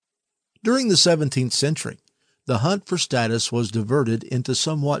During the 17th century, the hunt for status was diverted into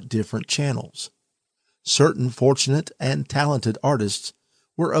somewhat different channels. Certain fortunate and talented artists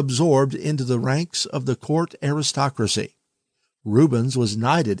were absorbed into the ranks of the court aristocracy. Rubens was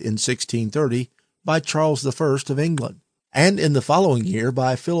knighted in 1630 by Charles I of England, and in the following year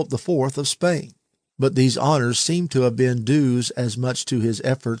by Philip IV of Spain. But these honors seem to have been dues as much to his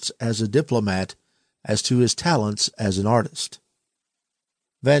efforts as a diplomat as to his talents as an artist.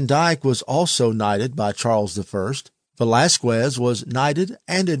 Van Dyck was also knighted by Charles I. Velázquez was knighted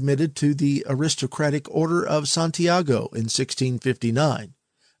and admitted to the aristocratic Order of Santiago in 1659,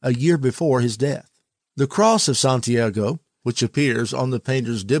 a year before his death. The Cross of Santiago, which appears on the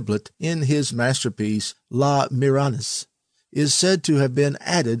painter's doublet in his masterpiece La Milanese, is said to have been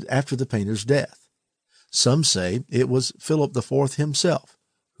added after the painter's death. Some say it was Philip IV himself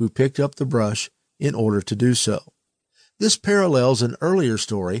who picked up the brush in order to do so. This parallels an earlier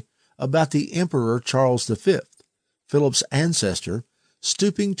story about the Emperor Charles V, Philip's ancestor,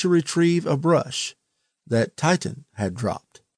 stooping to retrieve a brush that Titan had dropped.